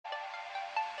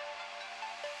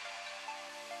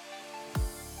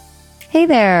Hey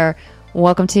there.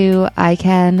 Welcome to I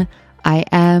Can, I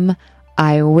Am,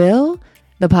 I Will,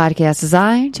 the podcast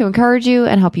designed to encourage you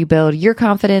and help you build your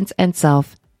confidence and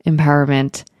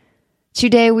self-empowerment.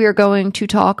 Today, we are going to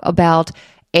talk about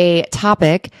a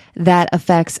topic that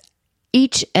affects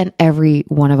each and every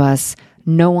one of us.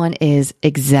 No one is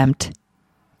exempt.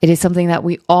 It is something that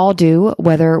we all do,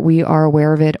 whether we are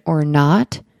aware of it or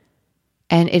not.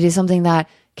 And it is something that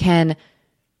can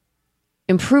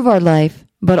improve our life,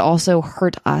 but also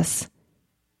hurt us.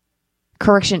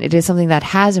 Correction, it is something that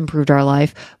has improved our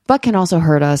life, but can also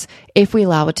hurt us if we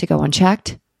allow it to go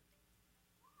unchecked.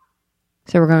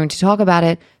 So we're going to talk about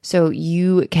it so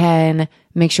you can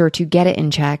make sure to get it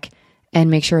in check and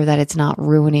make sure that it's not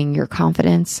ruining your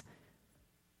confidence.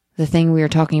 The thing we are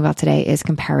talking about today is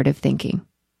comparative thinking.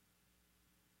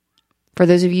 For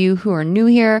those of you who are new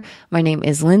here, my name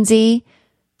is Lindsay.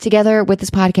 Together with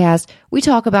this podcast, we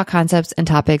talk about concepts and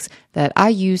topics that I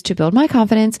use to build my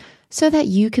confidence so that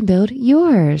you can build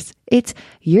yours. It's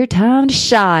your time to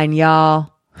shine,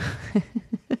 y'all.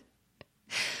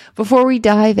 Before we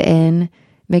dive in,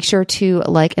 make sure to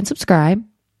like and subscribe.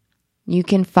 You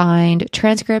can find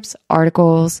transcripts,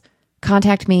 articles,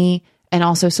 contact me, and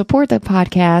also support the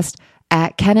podcast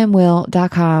at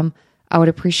kenandwill.com. I would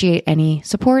appreciate any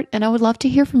support, and I would love to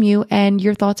hear from you and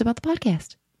your thoughts about the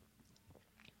podcast.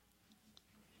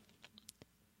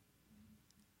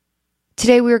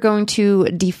 Today, we are going to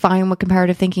define what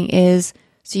comparative thinking is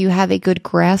so you have a good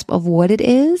grasp of what it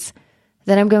is.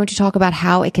 Then I'm going to talk about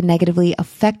how it can negatively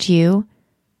affect you.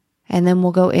 And then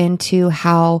we'll go into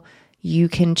how you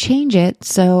can change it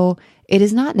so it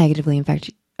is not negatively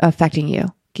affecting you.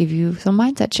 Give you some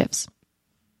mindset shifts.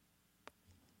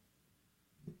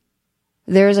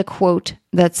 There's a quote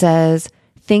that says,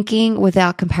 "Thinking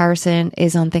without comparison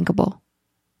is unthinkable."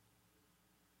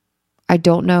 I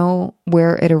don't know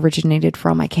where it originated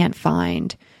from. I can't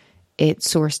find it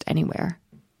sourced anywhere.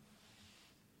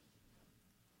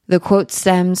 The quote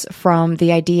stems from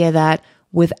the idea that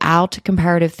without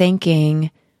comparative thinking,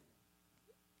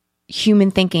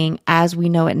 human thinking as we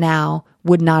know it now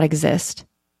would not exist.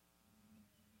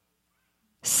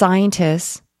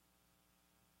 Scientists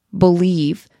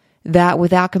believe that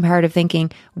without comparative thinking,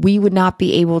 we would not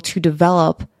be able to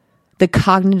develop the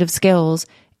cognitive skills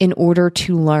in order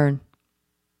to learn.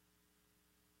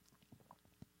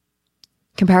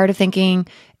 Comparative thinking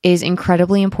is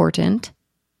incredibly important.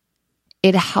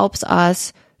 It helps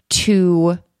us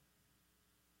to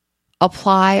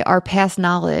apply our past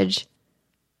knowledge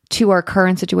to our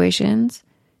current situations.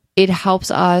 It helps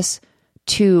us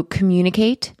to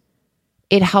communicate.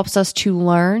 It helps us to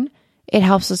learn. It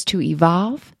helps us to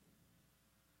evolve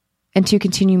and to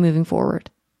continue moving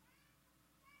forward.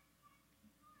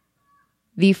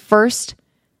 The first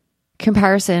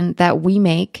comparison that we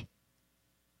make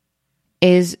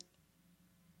is,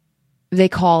 they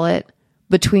call it,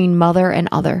 between mother and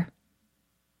other.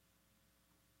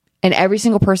 And every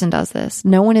single person does this.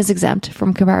 No one is exempt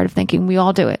from comparative thinking. We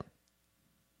all do it.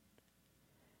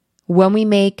 When we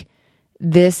make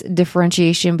this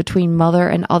differentiation between mother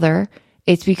and other,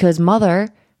 it's because mother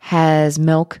has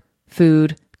milk,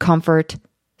 food, comfort,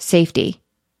 safety.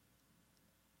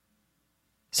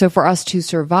 So for us to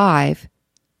survive,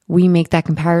 we make that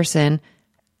comparison,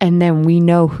 and then we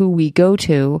know who we go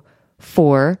to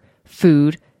for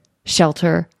food,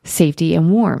 shelter, safety,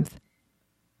 and warmth.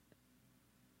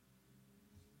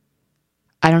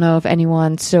 I don't know if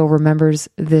anyone still remembers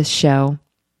this show,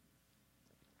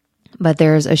 but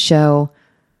there's a show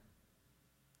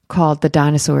called The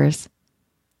Dinosaurs,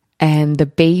 and the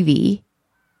baby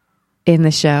in the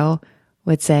show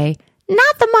would say,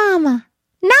 "Not the mama,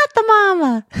 not the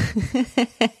mama."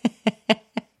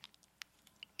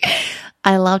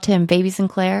 I loved him. Baby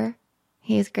Sinclair.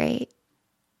 He's great.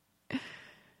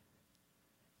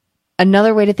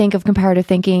 Another way to think of comparative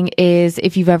thinking is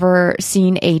if you've ever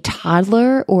seen a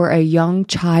toddler or a young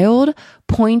child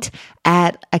point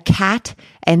at a cat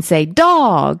and say,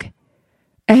 "Dog."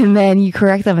 And then you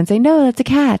correct them and say, "No, that's a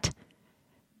cat."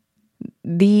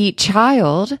 The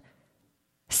child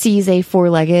sees a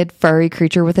four-legged furry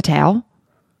creature with a tail.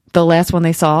 The last one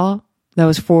they saw, that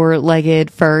was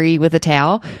four-legged furry with a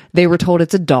tail, they were told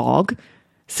it's a dog.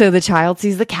 So the child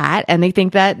sees the cat and they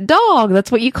think that dog,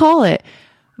 that's what you call it.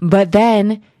 But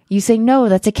then you say, "No,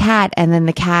 that's a cat." And then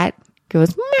the cat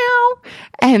goes, "Meow."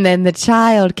 And then the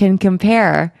child can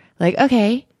compare, like,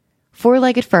 okay,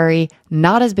 four-legged furry,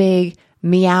 not as big,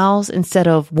 meows instead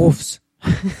of woofs.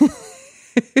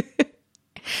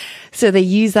 So they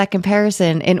use that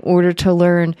comparison in order to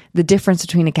learn the difference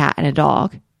between a cat and a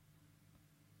dog.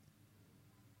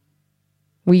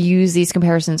 We use these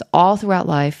comparisons all throughout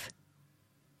life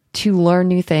to learn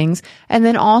new things, and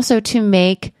then also to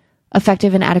make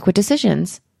effective and adequate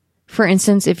decisions. For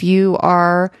instance, if you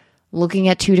are looking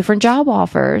at 2 different job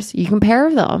offers, you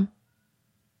compare them.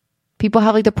 People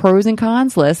have like the pros and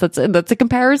cons list. That's a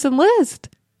comparison list.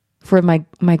 For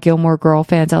my Gilmore Girl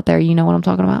fans out there, you know what I'm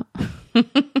talking about.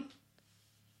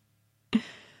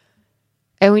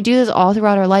 And we do this all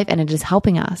throughout our life, and it is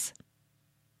helping us.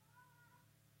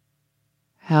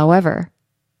 However,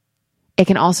 it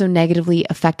can also negatively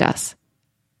affect us.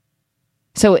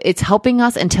 So it's helping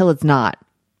us until it's not.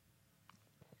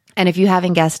 And if you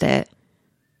haven't guessed it,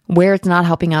 where it's not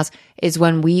helping us is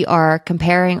when we are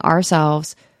comparing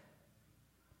ourselves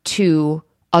to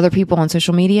other people on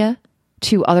social media,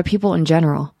 to other people in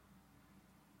general.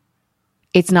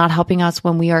 It's not helping us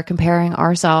when we are comparing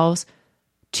ourselves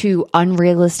to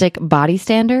unrealistic body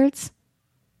standards,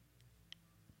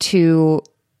 to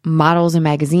models in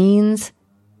magazines,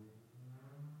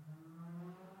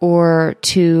 or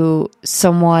to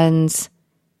someone's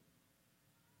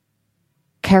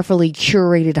carefully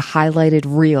curated, highlighted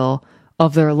reel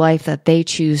of their life that they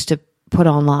choose to put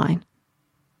online.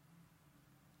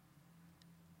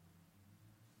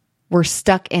 We're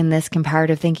stuck in this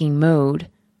comparative thinking mode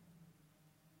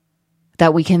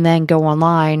that we can then go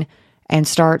online and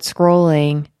start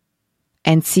scrolling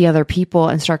and see other people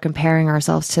and start comparing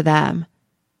ourselves to them.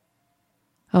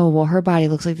 Oh, well, her body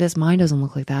looks like this. Mine doesn't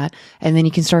look like that. And then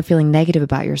you can start feeling negative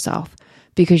about yourself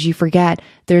because you forget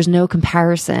there's no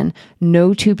comparison.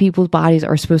 No 2 people's bodies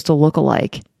are supposed to look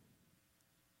alike.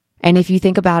 And if you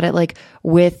think about it, like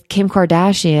with Kim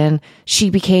Kardashian, she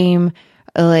became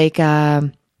like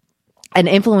an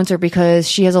influencer because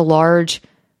she has a large,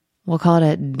 we'll call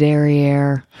it a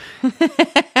derriere.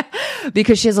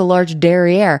 Because she has a large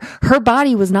derriere. Her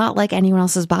body was not like anyone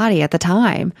else's body at the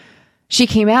time. She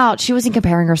came out, she wasn't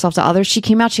comparing herself to others. She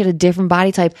came out, she had a different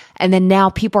body type. And then now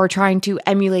people are trying to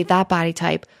emulate that body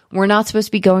type. We're not supposed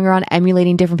to be going around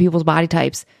emulating different people's body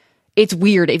types. It's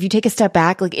weird. If you take a step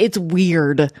back, like it's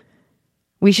weird.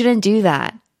 We shouldn't do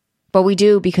that. But we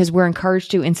do because we're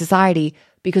encouraged to in society.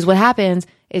 Because what happens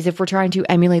is if we're trying to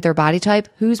emulate their body type,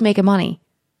 who's making money?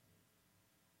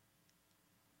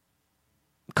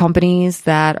 Companies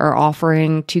that are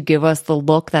offering to give us the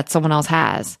look that someone else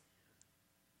has.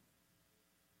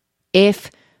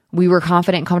 If we were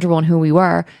confident and comfortable in who we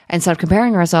were and stopped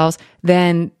comparing ourselves,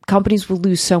 then companies will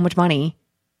lose so much money.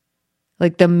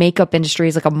 Like the makeup industry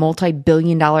is like a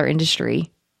multi-billion-dollar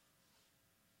industry.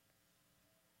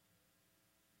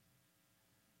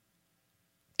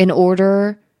 In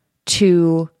order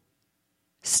to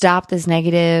stop this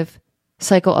negative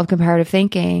cycle of comparative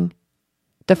thinking,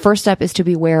 the first step is to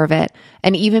be aware of it.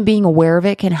 And even being aware of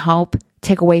it can help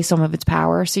take away some of its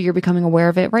power. So you're becoming aware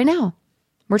of it right now.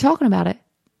 We're talking about it.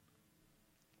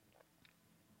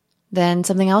 Then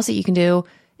something else that you can do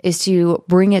is to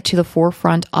bring it to the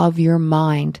forefront of your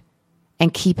mind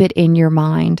and keep it in your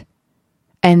mind.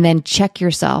 And then check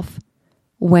yourself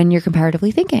when you're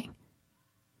comparatively thinking.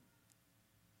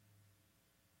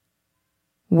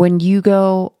 When you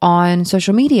go on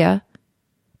social media,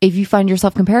 if you find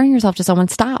yourself comparing yourself to someone,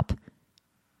 stop.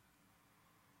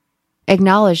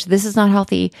 Acknowledge this is not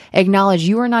healthy. Acknowledge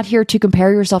you are not here to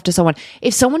compare yourself to someone.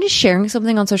 If someone is sharing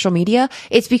something on social media,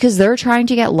 it's because they're trying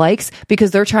to get likes,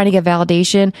 because they're trying to get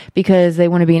validation, because they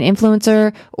want to be an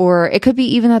influencer, or it could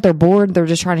be even that they're bored. They're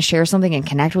just trying to share something and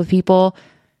connect with people.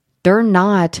 They're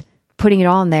not putting it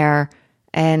on there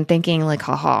and thinking like,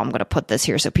 haha, I'm going to put this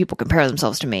here so people compare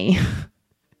themselves to me.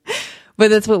 But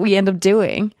that's what we end up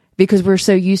doing because we're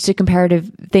so used to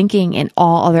comparative thinking in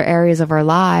all other areas of our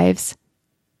lives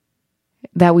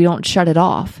that we don't shut it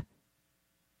off.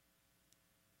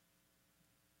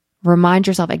 Remind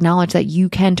yourself, acknowledge that you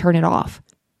can turn it off.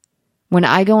 When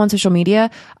I go on social media,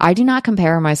 I do not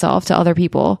compare myself to other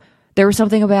people. There was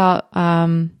something about, I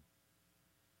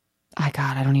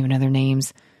don't even know their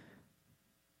names.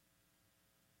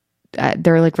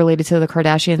 They're like related to the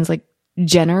Kardashians, like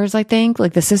Jenners, I think,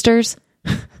 like the sisters.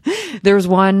 There was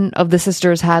one of the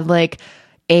sisters had like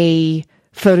a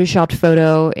photoshopped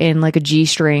photo in like a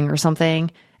G-string or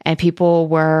something, and people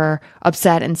were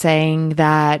upset and saying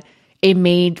that it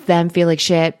made them feel like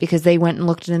shit because they went and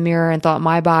looked in the mirror and thought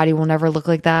my body will never look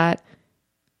like that.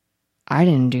 I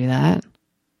didn't do that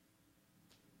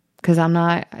because I'm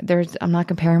not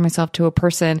comparing myself to a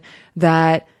person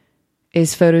that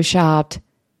is photoshopped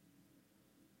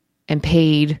and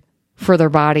paid for their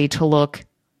body to look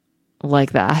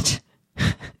like that.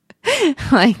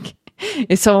 Like,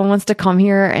 if someone wants to come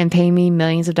here and pay me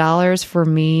millions of dollars for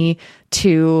me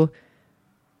to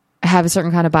have a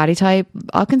certain kind of body type,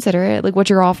 I'll consider it. Like, what's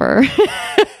your offer?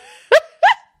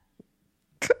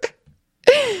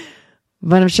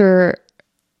 But I'm sure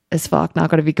as fuck not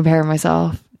going to be comparing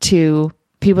myself to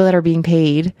people that are being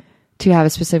paid to have a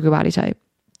specific body type.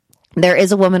 There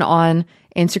is a woman on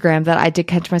Instagram that I did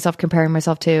catch myself comparing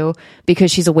myself to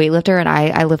because she's a weightlifter and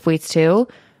I lift weights too.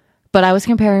 But I was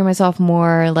comparing myself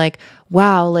more like,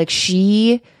 wow, like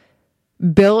she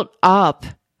built up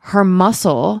her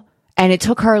muscle and it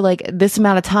took her like this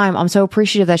amount of time. I'm so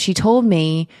appreciative that she told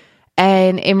me.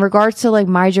 And in regards to like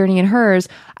my journey and hers,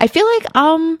 I feel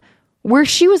like where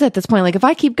she was at this point, like if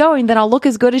I keep going, then I'll look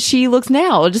as good as she looks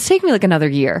now. It'll just take me like another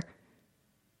year.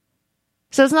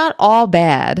 So it's not all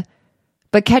bad,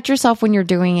 but catch yourself when you're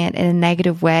doing it in a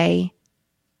negative way.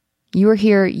 You are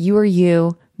here, you are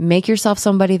you. Make yourself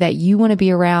somebody that you want to be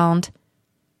around.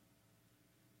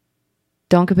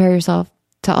 Don't compare yourself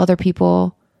to other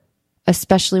people,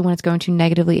 especially when it's going to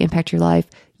negatively impact your life.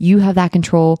 You have that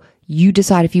control. You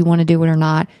decide if you want to do it or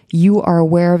not. You are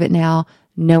aware of it now.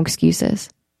 No excuses.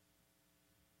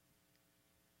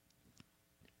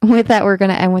 With that, we're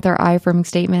going to end with our I affirming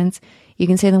statements. You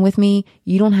can say them with me.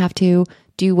 You don't have to.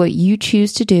 Do what you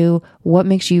choose to do. What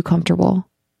makes you comfortable?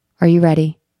 Are you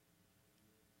ready?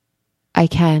 I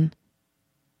can.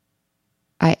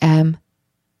 I am.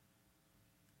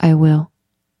 I will.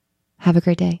 Have a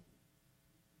great day.